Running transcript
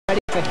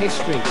For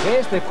history,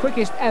 here's the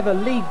quickest ever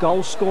league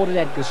goal scored at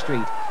Edgar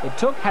Street. It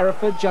took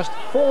Hereford just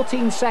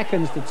 14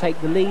 seconds to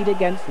take the lead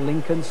against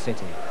Lincoln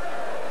City.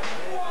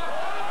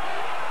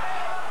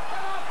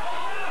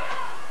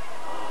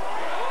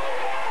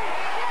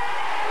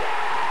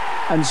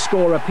 And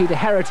scorer Peter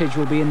Heritage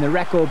will be in the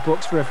record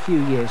books for a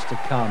few years to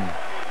come.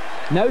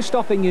 No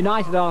stopping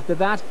United after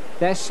that.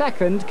 Their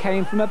second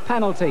came from a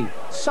penalty.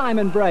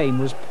 Simon Brain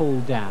was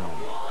pulled down.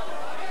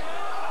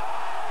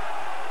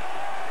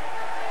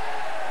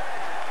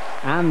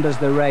 And as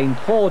the rain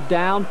poured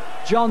down,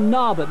 John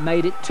Narbett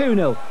made it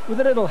 2-0 with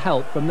a little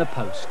help from the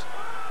post.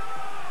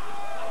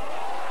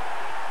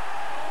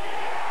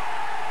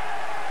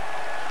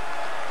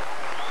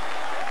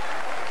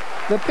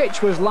 The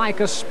pitch was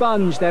like a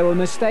sponge. There were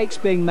mistakes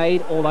being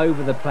made all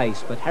over the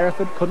place, but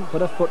Hereford couldn't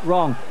put a foot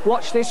wrong.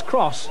 Watch this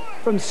cross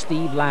from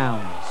Steve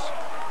Lowndes.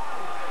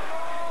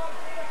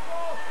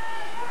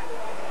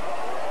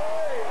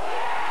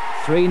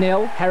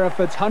 (3-0),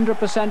 Hereford's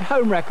 100%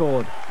 home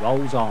record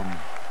rolls on.